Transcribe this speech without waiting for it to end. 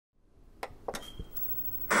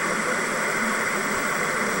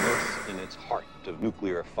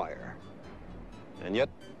nuclear fire. And yet,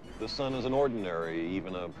 the sun is an ordinary,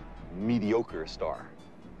 even a mediocre star.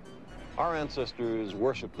 Our ancestors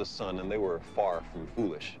worshiped the sun, and they were far from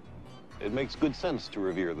foolish. It makes good sense to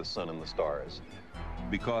revere the sun and the stars,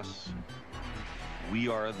 because we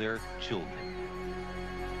are their children.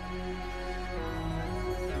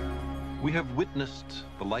 We have witnessed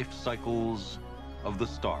the life cycles of the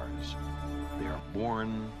stars. They are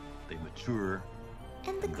born, they mature,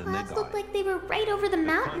 and the then clouds they looked die. like they were right over the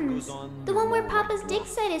mountains. The one where Papa's dig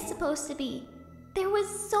site is supposed to be. There was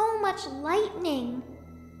so much lightning.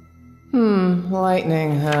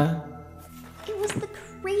 Lightning, huh? It was the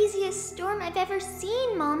craziest storm I've ever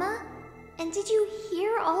seen, Mama. And did you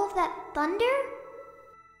hear all of that thunder?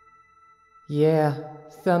 Yeah,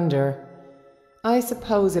 thunder. I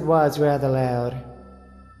suppose it was rather loud.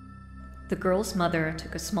 The girl's mother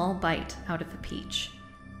took a small bite out of a peach,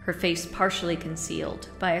 her face partially concealed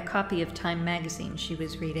by a copy of Time magazine she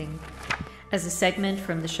was reading, as a segment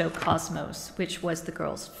from the show Cosmos, which was the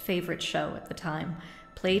girl's favorite show at the time,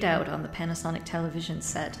 played out on the Panasonic television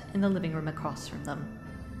set in the living room across from them.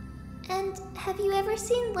 And have you ever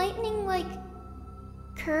seen lightning, like,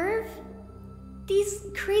 curve? These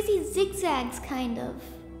crazy zigzags, kind of.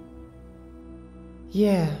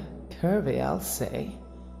 Yeah, curvy, I'll say.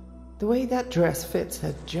 The way that dress fits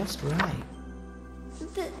her just right.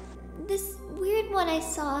 This weird one I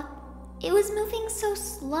saw, it was moving so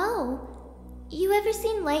slow. You ever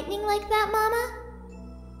seen lightning like that, Mama?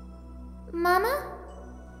 Mama?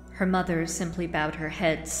 Her mother simply bowed her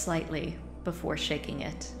head slightly before shaking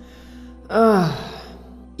it.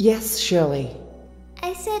 Yes, Shirley.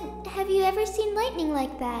 I said, have you ever seen lightning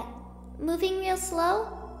like that? Moving real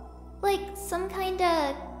slow? Like some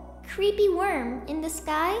kinda creepy worm in the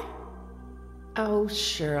sky? Oh,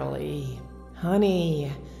 Shirley.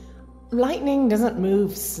 Honey. Lightning doesn't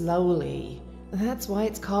move slowly. That's why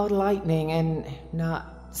it's called lightning and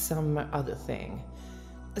not some other thing.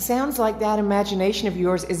 Sounds like that imagination of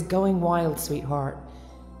yours is going wild, sweetheart.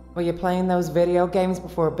 Were you playing those video games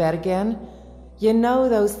before bed again? You know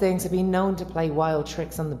those things have been known to play wild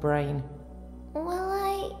tricks on the brain. Well,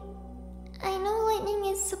 I know lightning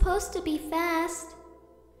is supposed to be fast.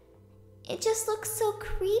 It just looks so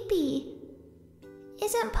creepy.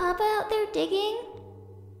 Isn't Papa out there digging?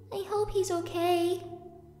 I hope he's okay.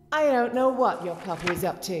 I don't know what your papa is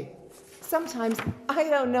up to. Sometimes I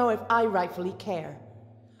don't know if I rightfully care.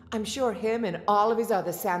 I'm sure him and all of his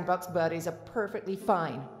other sandbox buddies are perfectly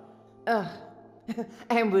fine.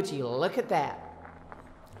 And would you look at that?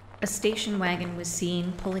 A station wagon was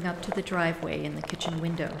seen pulling up to the driveway in the kitchen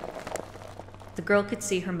window. The girl could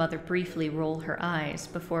see her mother briefly roll her eyes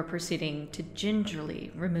before proceeding to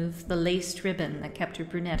gingerly remove the laced ribbon that kept her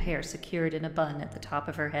brunette hair secured in a bun at the top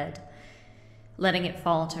of her head, letting it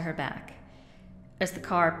fall to her back. As the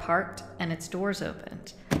car parked and its doors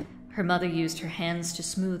opened, her mother used her hands to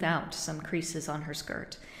smooth out some creases on her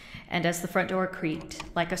skirt, and as the front door creaked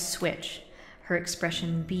like a switch, her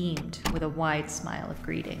expression beamed with a wide smile of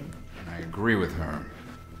greeting. I agree with her.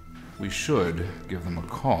 We should give them a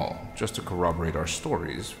call, just to corroborate our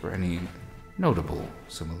stories for any notable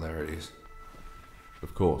similarities.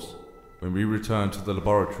 Of course. When we return to the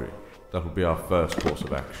laboratory, that will be our first course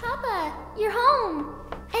of action. Papa, you're home!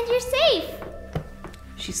 And you're safe!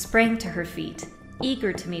 She sprang to her feet,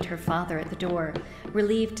 eager to meet her father at the door,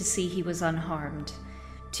 relieved to see he was unharmed.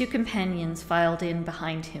 Two companions filed in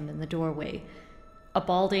behind him in the doorway, a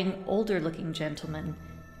balding, older-looking gentleman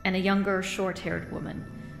and a younger, short-haired woman.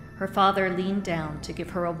 Her father leaned down to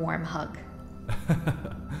give her a warm hug.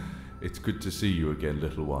 It's good to see you again,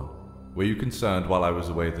 little one. Were you concerned while I was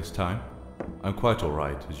away this time? I'm quite all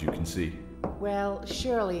right, as you can see. Well,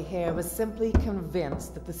 Shirley here was simply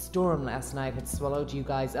convinced that the storm last night had swallowed you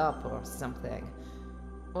guys up or something.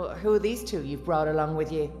 Well, who are these two you've brought along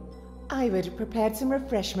with you? I would have prepared some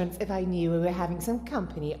refreshments if I knew we were having some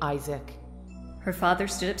company, Isaac. Her father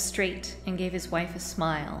stood up straight and gave his wife a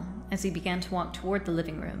smile as he began to walk toward the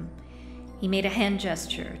living room. He made a hand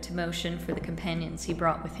gesture to motion for the companions he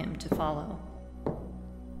brought with him to follow.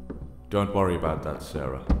 Don't worry about that,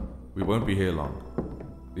 Sarah. We won't be here long.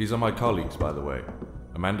 These are my colleagues, by the way,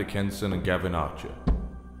 Amanda Kenson and Gavin Archer.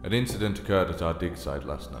 An incident occurred at our dig site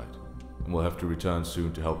last night, and we'll have to return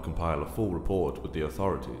soon to help compile a full report with the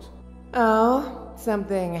authorities. Oh,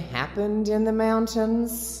 something happened in the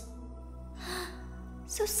mountains?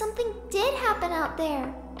 So something did happen out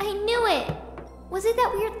there. I knew it. Was it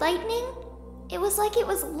that weird lightning? It was like it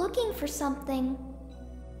was looking for something.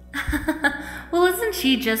 Well, isn't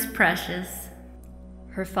she just precious?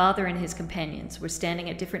 Her father and his companions were standing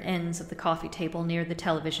at different ends of the coffee table near the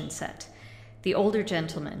television set. The older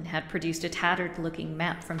gentleman had produced a tattered-looking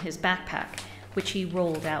map from his backpack, which he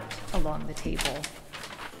rolled out along the table.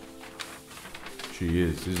 She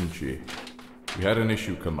is, isn't she? We had an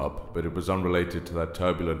issue come up, but it was unrelated to that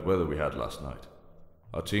turbulent weather we had last night.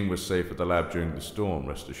 Our team was safe at the lab during the storm,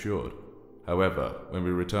 rest assured. However, when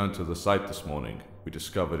we returned to the site this morning, we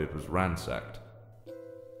discovered it was ransacked.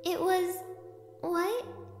 It was... what?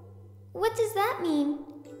 What does that mean?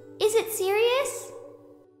 Is it serious?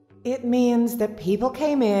 It means that people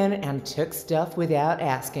came in and took stuff without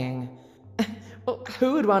asking. Well,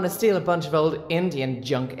 who would want to steal a bunch of old Indian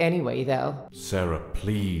junk anyway, though? Sarah,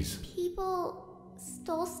 please. People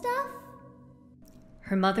stole stuff?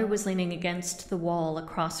 Her mother was leaning against the wall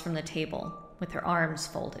across from the table, with her arms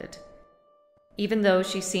folded. Even though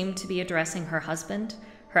she seemed to be addressing her husband,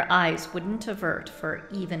 her eyes wouldn't avert for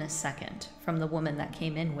even a second from the woman that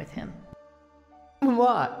came in with him.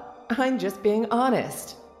 What? I'm just being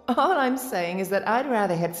honest. All I'm saying is that I'd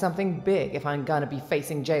rather hit something big if I'm gonna be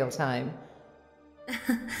facing jail time.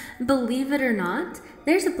 Believe it or not,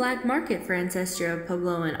 there's a black market for ancestral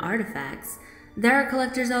Puebloan artifacts. There are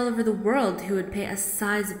collectors all over the world who would pay a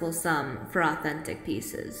sizable sum for authentic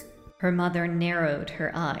pieces. Her mother narrowed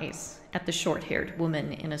her eyes at the short-haired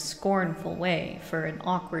woman in a scornful way for an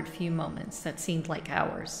awkward few moments that seemed like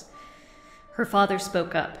hours. Her father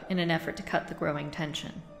spoke up in an effort to cut the growing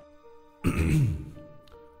tension.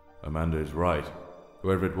 Amanda is right.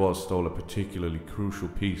 Whoever it was stole a particularly crucial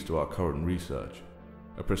piece to our current research.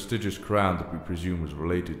 A prestigious crown that we presume was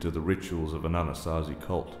related to the rituals of an Anasazi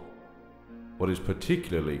cult. What is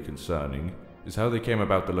particularly concerning is how they came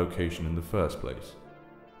about the location in the first place.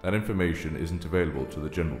 That information isn't available to the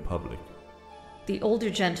general public. The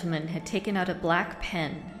older gentleman had taken out a black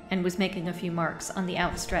pen and was making a few marks on the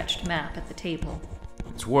outstretched map at the table.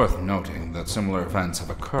 It's worth noting that similar events have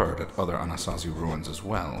occurred at other Anasazi ruins as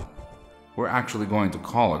well. We're actually going to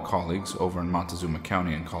call our colleagues over in Montezuma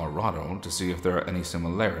County in Colorado to see if there are any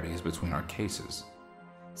similarities between our cases.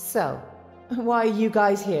 So, why are you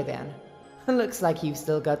guys here then? Looks like you've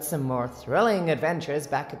still got some more thrilling adventures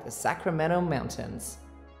back at the Sacramento Mountains.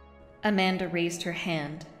 Amanda raised her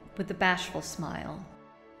hand with a bashful smile.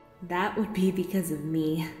 That would be because of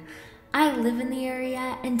me. I live in the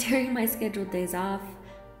area, and during my scheduled days off,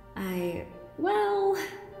 I've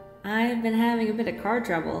been having a bit of car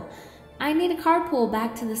trouble. I need a carpool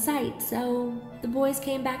back to the site, so the boys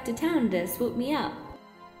came back to town to swoop me up.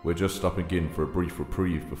 We're just stopping in for a brief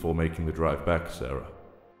reprieve before making the drive back, Sarah.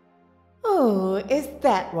 Oh, is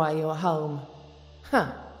that why you're home?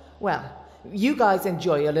 Huh. Well, you guys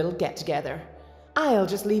enjoy your little get-together. I'll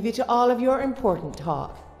just leave you to all of your important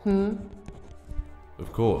talk,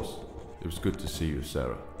 Of course. It was good to see you,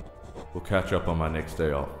 Sarah. We'll catch up on my next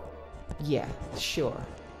day off. Yeah, sure.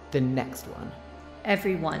 The next one.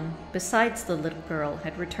 Everyone, besides the little girl,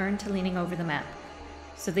 had returned to leaning over the map,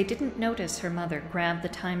 so they didn't notice her mother grab the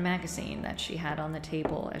Time magazine that she had on the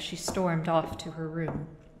table as she stormed off to her room.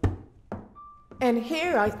 And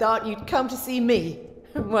here I thought you'd come to see me.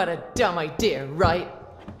 What a dumb idea, right?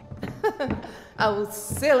 Oh,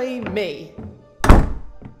 silly me.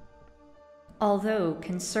 Although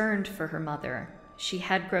concerned for her mother, she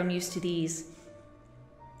had grown used to these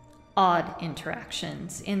odd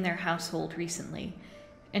interactions in their household recently,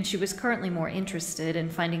 and she was currently more interested in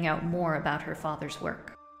finding out more about her father's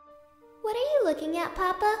work. What are you looking at,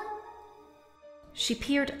 Papa? She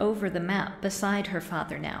peered over the map beside her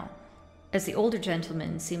father now, as the older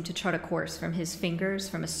gentleman seemed to chart a course from his fingers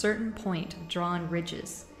from a certain point of drawn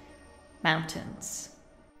ridges. Mountains.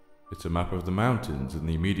 It's a map of the mountains in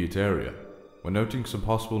the immediate area. We're noting some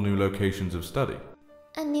possible new locations of study.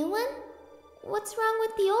 A new one? What's wrong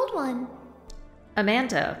with the old one?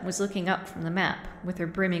 Amanda was looking up from the map with her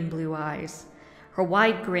brimming blue eyes. Her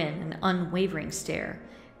wide grin and unwavering stare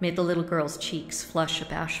made the little girl's cheeks flush a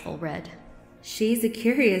bashful red. She's a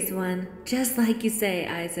curious one, just like you say,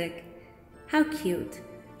 Isaac. How cute.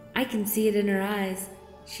 I can see it in her eyes.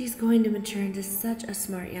 She's going to mature into such a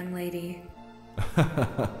smart young lady.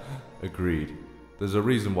 Agreed. There's a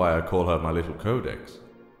reason why I call her my little Codex.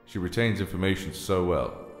 She retains information so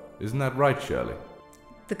well. Isn't that right, Shirley?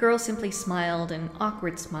 The girl simply smiled an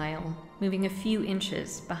awkward smile, moving a few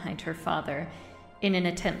inches behind her father in an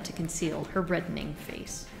attempt to conceal her reddening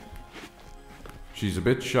face. She's a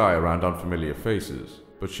bit shy around unfamiliar faces,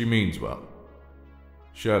 but she means well.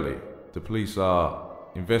 Shirley, the police are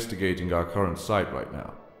investigating our current site right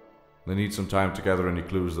now. They need some time to gather any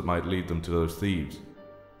clues that might lead them to those thieves.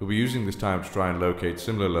 We'll be using this time to try and locate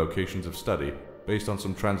similar locations of study based on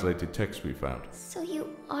some translated text we found. So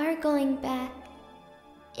you are going back.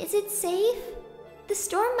 Is it safe? The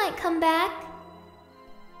storm might come back.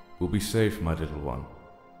 We'll be safe, my little one.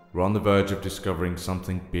 We're on the verge of discovering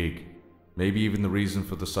something big. Maybe even the reason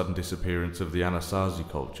for the sudden disappearance of the Anasazi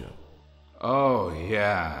culture. Oh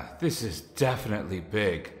yeah, this is definitely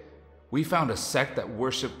big. We found a sect that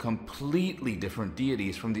worshiped completely different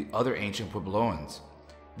deities from the other ancient Puebloans.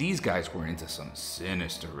 These guys were into some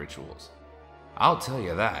sinister rituals. I'll tell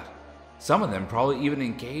you that. Some of them probably even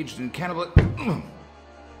engaged in cannibal-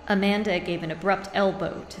 Amanda gave an abrupt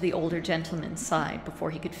elbow to the older gentleman's side before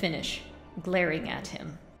he could finish, glaring at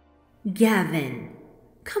him. Gavin,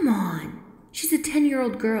 come on. She's a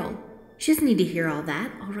 10-year-old girl. She doesn't need to hear all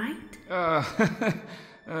that, all right?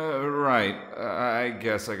 Right. I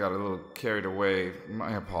guess I got a little carried away.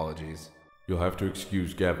 My apologies. You'll have to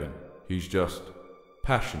excuse Gavin. He's just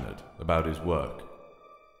passionate about his work.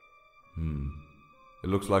 It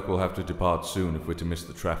looks like we'll have to depart soon if we're to miss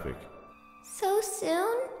the traffic. So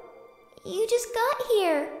soon? You just got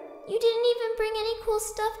here. You didn't even bring any cool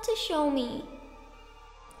stuff to show me.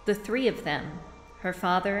 The three of them, her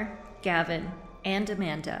father, Gavin, and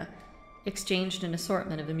Amanda, exchanged an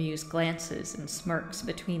assortment of amused glances and smirks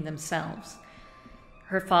between themselves.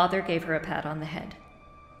 Her father gave her a pat on the head.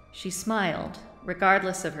 She smiled,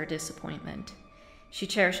 regardless of her disappointment. She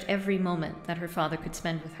cherished every moment that her father could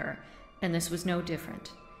spend with her, and this was no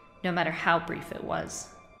different, no matter how brief it was.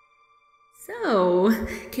 So,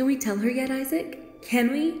 can we tell her yet, Isaac?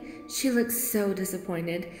 Can we? She looks so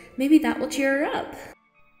disappointed. Maybe that will cheer her up.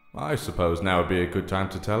 I suppose now would be a good time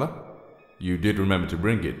to tell her. You did remember to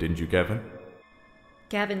bring it, didn't you, Gavin?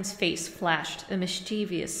 Gavin's face flashed a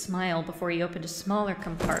mischievous smile before he opened a smaller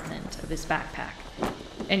compartment of his backpack,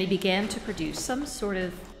 and he began to produce some sort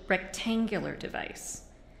of rectangular device.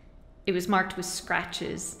 It was marked with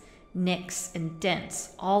scratches, nicks, and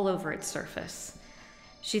dents all over its surface.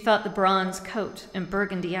 She thought the bronze coat and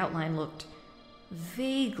burgundy outline looked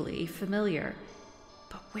vaguely familiar,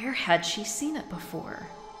 but where had she seen it before?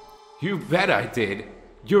 You bet I did.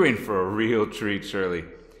 You're in for a real treat, Shirley.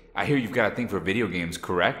 I hear you've got a thing for video games,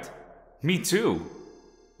 correct? Me too.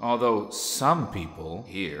 Although some people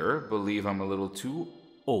here believe I'm a little too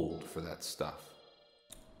old for that stuff.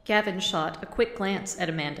 Gavin shot a quick glance at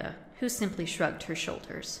Amanda, who simply shrugged her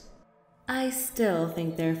shoulders. I still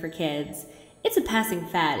think they're for kids. It's a passing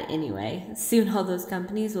fad anyway. Soon all those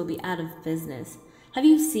companies will be out of business. Have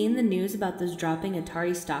you seen the news about those dropping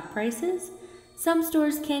Atari stock prices? Some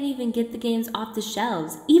stores can't even get the games off the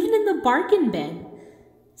shelves, even in the bargain bin.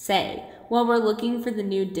 Say, while we're looking for the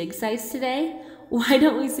new dig sites today, why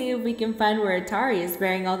don't we see if we can find where Atari is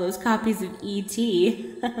bearing all those copies of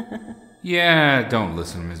E.T.? Yeah, don't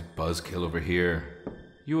listen to Miss Buzzkill over here.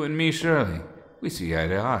 You and me, Shirley, we see eye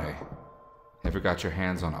to eye. Ever got your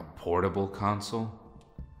hands on a portable console?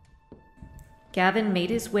 Gavin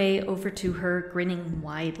made his way over to her, grinning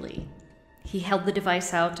widely. He held the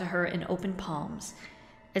device out to her in open palms,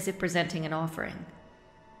 as if presenting an offering.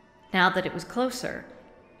 Now that it was closer,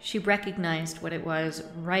 she recognized what it was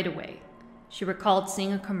right away. She recalled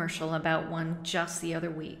seeing a commercial about one just the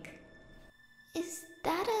other week. Is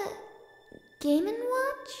that a Game &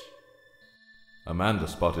 Watch? Amanda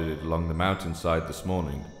spotted it along the mountainside this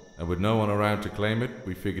morning, and with no one around to claim it,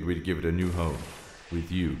 we figured we'd give it a new home.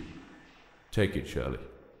 With you. Take it, Shirley.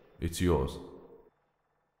 It's yours.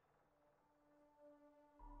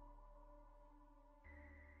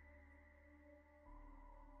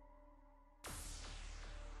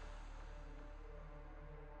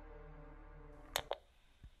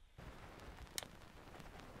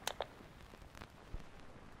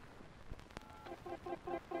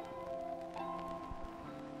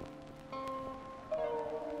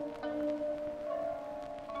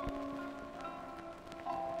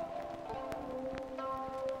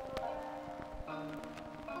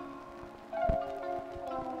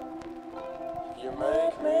 You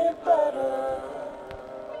make me better,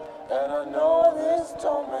 and I know this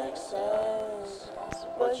don't make sense,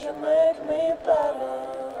 but you make me better.